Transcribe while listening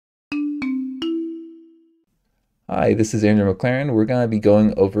Hi, this is Andrew McLaren. We're going to be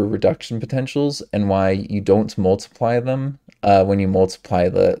going over reduction potentials and why you don't multiply them when you multiply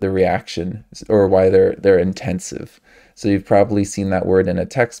the reaction, or why they're intensive. So you've probably seen that word in a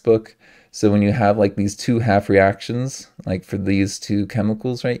textbook. So when you have like these two half reactions, like for these two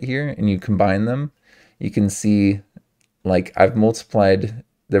chemicals right here, and you combine them, you can see like I've multiplied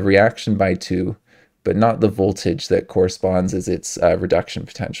the reaction by 2, but not the voltage that corresponds as its reduction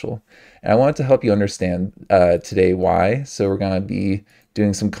potential. And I wanted to help you understand today why. So we're going to be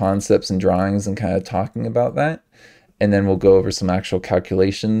doing some concepts and drawings and kind of talking about that. And then we'll go over some actual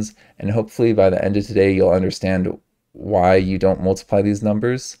calculations. And hopefully by the end of today, you'll understand why you don't multiply these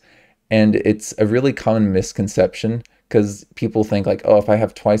numbers. And it's a really common misconception because people think like, oh, if I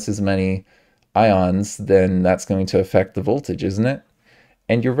have twice as many ions, then that's going to affect the voltage, isn't it?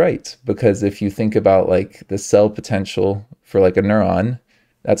 And you're right, because if you think about like the cell potential for like a neuron,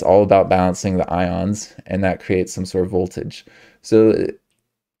 that's all about balancing the ions, and that creates some sort of voltage. So it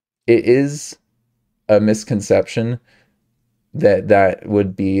is a misconception that that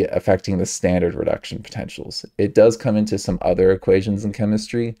would be affecting the standard reduction potentials. It does come into some other equations in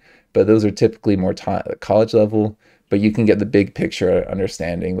chemistry, but those are typically more taught at college level, but you can get the big picture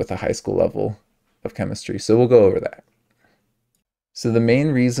understanding with a high school level of chemistry. So we'll go over that. So the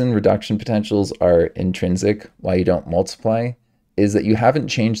main reason reduction potentials are intrinsic, why you don't multiply, is that you haven't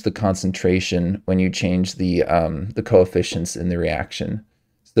changed the concentration when you change the coefficients in the reaction.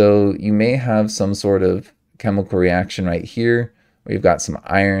 So you may have some sort of chemical reaction right here, where you've got some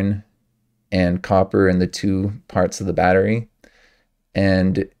iron and copper in the two parts of the battery.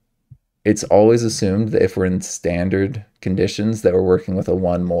 And it's always assumed that if we're in standard conditions that we're working with a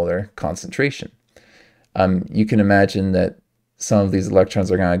 1 molar concentration. You can imagine that some of these electrons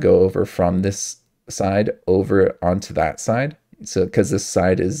are going to go over from this side over onto that side. So because this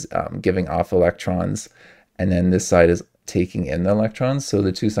side is giving off electrons, and then this side is taking in the electrons. So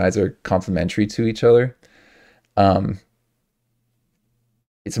the two sides are complementary to each other.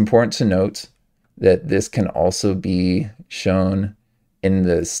 It's important to note that this can also be shown in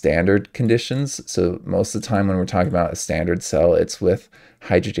the standard conditions. So most of the time when we're talking about a standard cell, it's with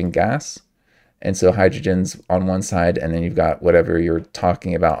hydrogen gas. And so hydrogen's on one side, and then you've got whatever you're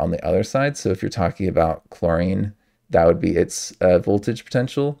talking about on the other side. So if you're talking about chlorine, that would be its voltage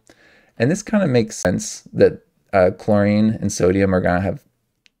potential. And this kind of makes sense that chlorine and sodium are going to have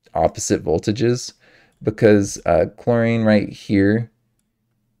opposite voltages, because chlorine right here,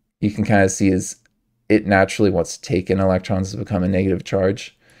 you can kind of see is it naturally wants to take in electrons to become a negative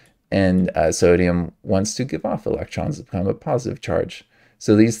charge, and sodium wants to give off electrons to become a positive charge.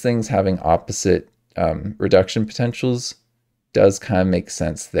 So these things having opposite reduction potentials does kind of make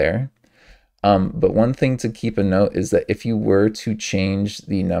sense there. But one thing to keep a note is that if you were to change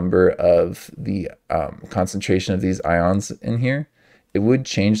the number of the concentration of these ions in here, it would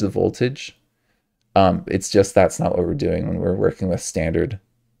change the voltage. It's just that's not what we're doing when we're working with standard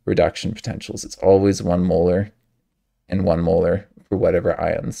reduction potentials. It's always 1 molar and 1 molar for whatever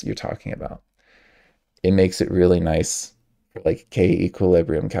ions you're talking about. It makes it really nice for like K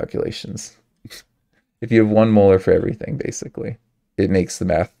equilibrium calculations. If you have 1 molar for everything, basically, it makes the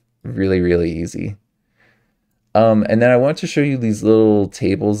math really, really easy. And then I want to show you these little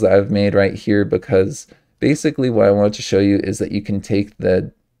tables that I've made right here, because basically what I want to show you is that you can take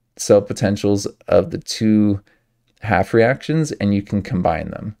the cell potentials of the two half reactions and you can combine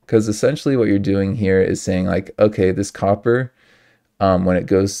them. Because essentially what you're doing here is saying like, okay, this copper, when it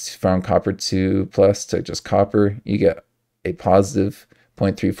goes from copper 2 plus to just copper, you get a positive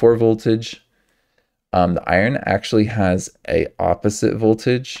 0.34 voltage. The iron actually has a opposite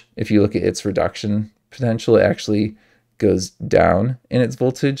voltage. If you look at its reduction potential, it actually goes down in its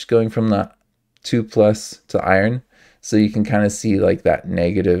voltage, going from the 2 plus to iron. So you can kind of see like that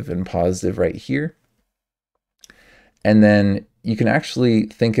negative and positive right here. And then you can actually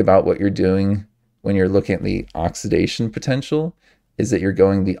think about what you're doing when you're looking at the oxidation potential, is that you're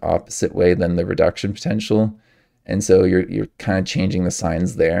going the opposite way than the reduction potential. And so you're kind of changing the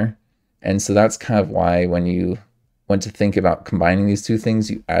signs there. And so that's kind of why when you want to think about combining these two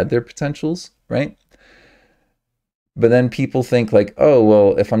things, you add their potentials, right? But then people think like, oh,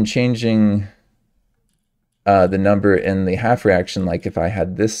 well, if I'm changing the number in the half reaction, like if I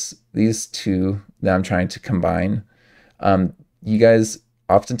had these two that I'm trying to combine, you guys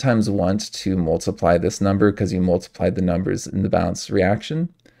oftentimes want to multiply this number because you multiplied the numbers in the balanced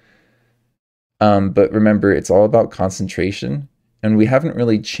reaction. But remember, it's all about concentration, and we haven't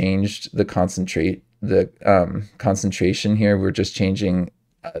really changed the concentration here. We're just changing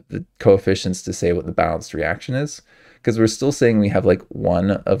the coefficients to say what the balanced reaction is, because we're still saying we have like one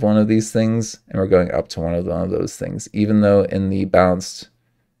of these things, and we're going up to one of those things, even though in the balanced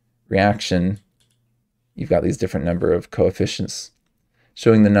reaction, you've got these different number of coefficients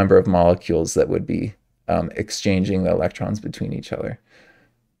showing the number of molecules that would be exchanging the electrons between each other.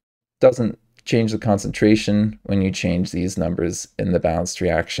 Doesn't change the concentration when you change these numbers in the balanced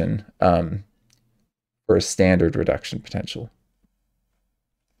reaction for a standard reduction potential.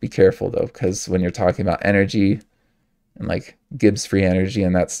 Be careful though, because when you're talking about energy and like Gibbs free energy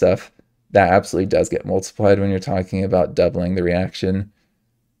and that stuff, that absolutely does get multiplied when you're talking about doubling the reaction.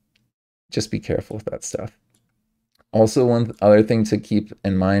 Just be careful with that stuff. Also, one other thing to keep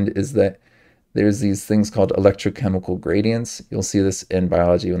in mind is that there's these things called electrochemical gradients. You'll see this in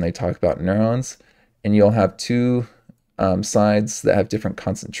biology when they talk about neurons, and you'll have two sides that have different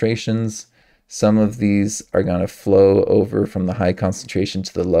concentrations. Some of these are going to flow over from the high concentration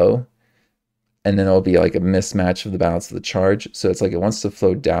to the low, and then it'll be like a mismatch of the balance of the charge. So it's like it wants to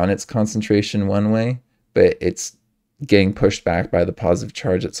flow down its concentration one way, but it's getting pushed back by the positive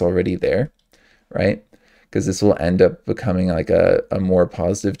charge that's already there, right? Because this will end up becoming like a more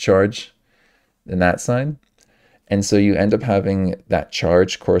positive charge than that side. And so you end up having that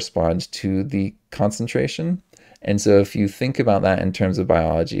charge correspond to the concentration. And so if you think about that in terms of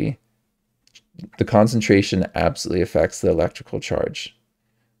biology, the concentration absolutely affects the electrical charge.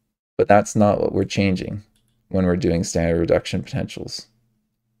 But that's not what we're changing when we're doing standard reduction potentials.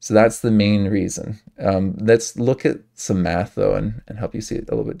 So that's the main reason. Let's look at some math though and help you see it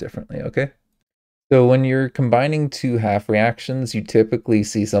a little bit differently, okay? So when you're combining two half reactions, you typically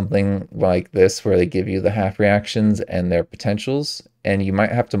see something like this where they give you the half reactions and their potentials, and you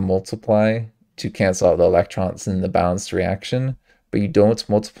might have to multiply to cancel out the electrons in the balanced reaction, but you don't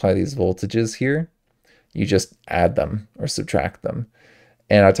multiply these voltages here. You just add them or subtract them.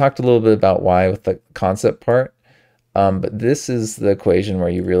 And I talked a little bit about why with the concept part, but this is the equation where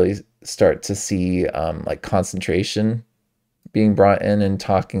you really start to see like concentration being brought in and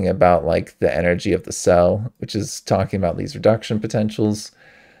talking about like the energy of the cell, which is talking about these reduction potentials.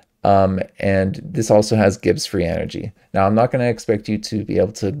 And this also has Gibbs free energy. Now, I'm not going to expect you to be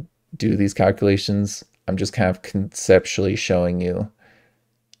able to do these calculations. I'm just kind of conceptually showing you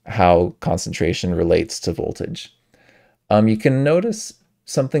how concentration relates to voltage. You can notice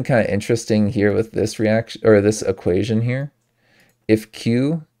something kind of interesting here with this reaction or this equation here. If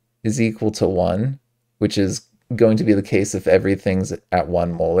Q is equal to 1, which is going to be the case if everything's at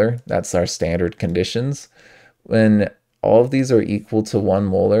 1 molar, that's our standard conditions. When all of these are equal to 1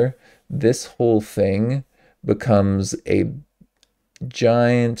 molar, this whole thing becomes a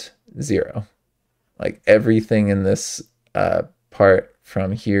giant 0. Like everything in this part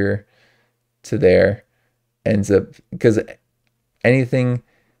from here to there ends up, because anything,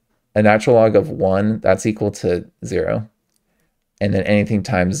 a natural log of 1, that's equal to 0. And then anything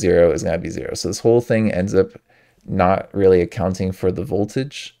times 0 is going to be 0. So this whole thing ends up not really accounting for the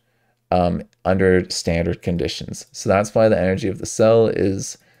voltage under standard conditions. So that's why the energy of the cell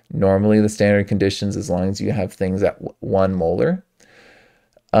is normally the standard conditions as long as you have things at 1 molar.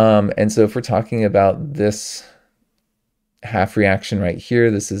 And so if we're talking about this half reaction right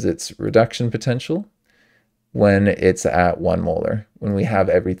here, this is its reduction potential when it's at 1 molar, when we have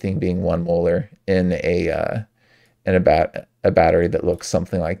everything being 1 molar in a battery that looks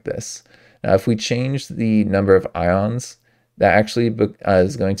something like this. Now, if we change the number of ions, that actually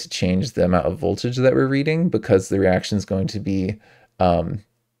is going to change the amount of voltage that we're reading, because the reaction is going to be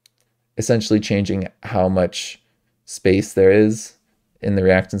essentially changing how much space there is in the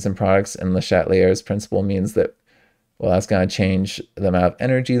reactants and products. And Le Chatelier's principle means that, well, that's going to change the amount of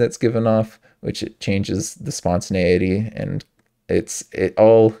energy that's given off, which it changes the spontaneity, and it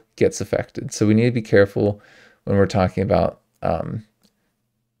all gets affected. So we need to be careful when we're talking about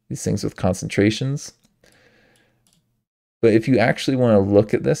these things with concentrations. But if you actually want to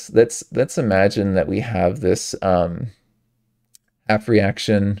look at this, let's imagine that we have this half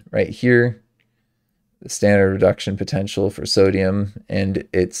reaction right here, the standard reduction potential for sodium, and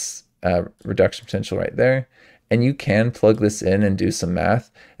its reduction potential right there. And you can plug this in and do some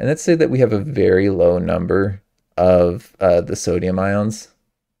math. And let's say that we have a very low number of the sodium ions,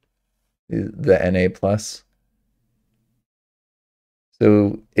 the Na+.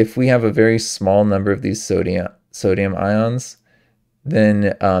 So if we have a very small number of these sodium ions,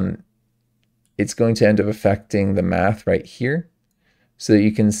 then it's going to end up affecting the math right here. So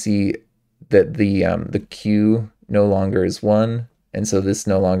you can see that the Q no longer is 1, and so this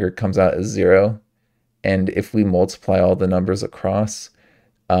no longer comes out as 0. And if we multiply all the numbers across,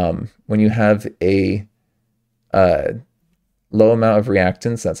 when you have a low amount of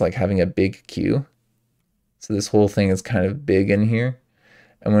reactants, that's like having a big Q. So this whole thing is kind of big in here.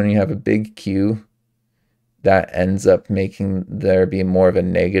 And when you have a big Q, that ends up making there be more of a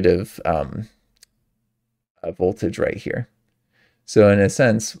negative voltage right here. So in a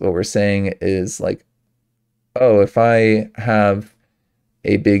sense, what we're saying is like, oh, if I have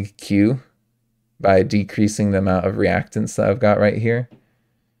a big Q by decreasing the amount of reactance that I've got right here,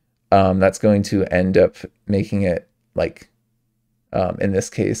 that's going to end up making it like, in this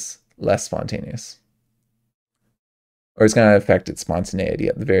case, less spontaneous. Or it's going to affect its spontaneity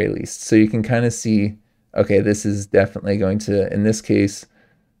at the very least. So you can kind of see, okay, this is definitely going to, in this case,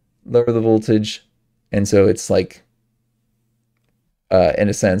 lower the voltage. And so it's like, in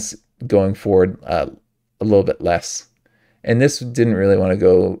a sense, going forward a little bit less. And this didn't really want to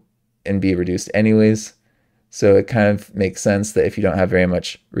go and be reduced anyways. So it kind of makes sense that if you don't have very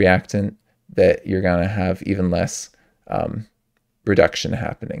much reactant, that you're going to have even less reduction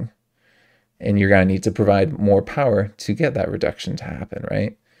happening. And you're going to need to provide more power to get that reduction to happen,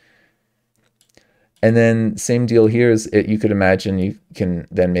 right? And then same deal here is you could imagine you can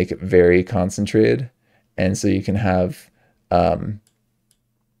then make it very concentrated. And so you can have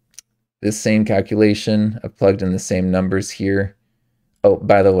this same calculation. I've plugged in the same numbers here. Oh,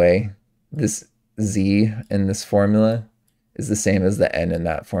 by the way, this Z in this formula is the same as the N in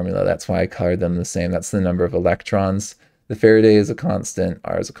that formula. That's why I colored them the same. That's the number of electrons. The Faraday is a constant,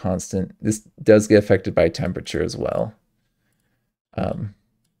 R is a constant. This does get affected by temperature as well.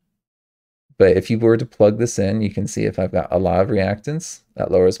 But if you were to plug this in, you can see if I've got a lot of reactance, that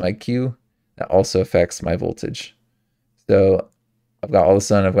lowers my Q. That also affects my voltage. So I've got all of a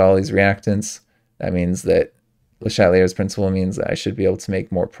sudden, I've got all these reactants. That means that Le Chatelier's principle means that I should be able to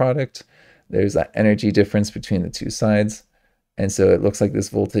make more product. There's that energy difference between the two sides. And so it looks like this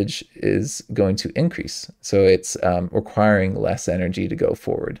voltage is going to increase. So it's requiring less energy to go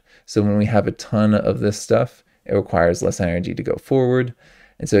forward. So when we have a ton of this stuff, it requires less energy to go forward.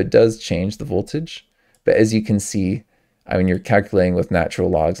 And so it does change the voltage. But as you can see, I mean, you're calculating with natural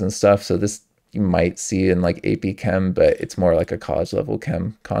logs and stuff. So this you might see in like AP Chem, but it's more like a college level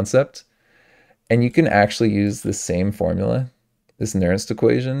chem concept. And you can actually use the same formula, this Nernst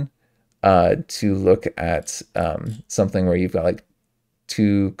equation, to look at something where you've got like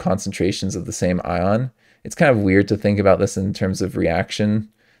two concentrations of the same ion. It's kind of weird to think about this in terms of reaction,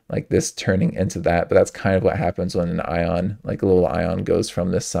 like this turning into that, but that's kind of what happens when an ion, like a little ion, goes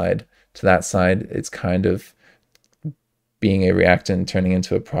from this side to that side. It's kind of being a reactant turning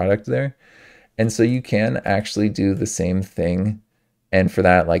into a product there. And so you can actually do the same thing. And for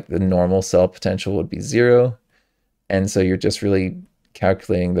that, like the normal cell potential would be 0. And so you're just really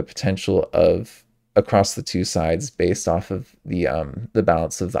calculating the potential of across the two sides based off of the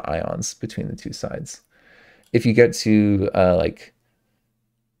balance of the ions between the two sides. If you get to like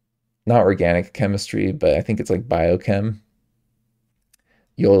not organic chemistry, but I think it's like biochem,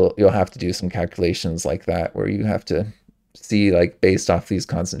 you'll have to do some calculations like that where you have to see like based off these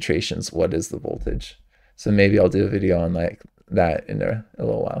concentrations what is the voltage. So maybe I'll do a video on like that in a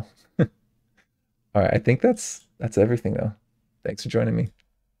little while. All right, I think that's everything though. Thanks for joining me.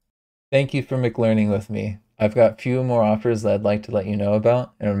 Thank you for McLearning with me. I've got a few more offers that I'd like to let you know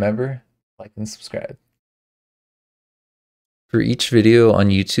about, and remember, like and subscribe. For each video on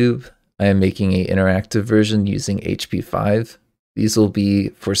YouTube, I am making an interactive version using HP5. These will be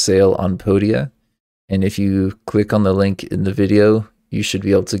for sale on Podia, and if you click on the link in the video, you should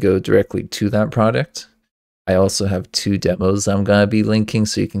be able to go directly to that product. I also have 2 demos I'm going to be linking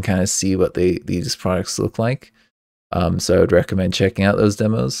so you can kind of see what these products look like. So I would recommend checking out those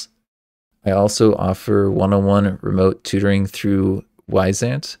demos. I also offer one-on-one remote tutoring through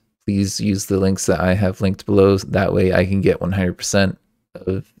Wyzant. Please use the links that I have linked below. That way I can get 100%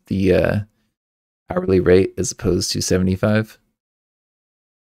 of the hourly rate as opposed to 75.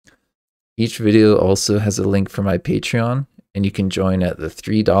 Each video also has a link for my Patreon, and you can join at the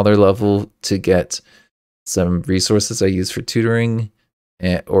 $3 level to get some resources I use for tutoring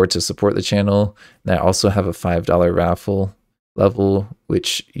or to support the channel. And I also have a $5 raffle level,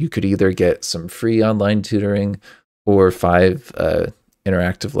 which you could either get some free online tutoring or 5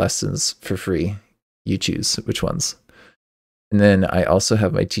 interactive lessons for free. You choose which ones. And then I also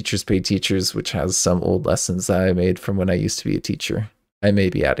have my Teachers Pay Teachers, which has some old lessons that I made from when I used to be a teacher. I may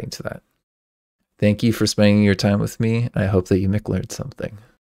be adding to that. Thank you for spending your time with me. I hope that you learned something.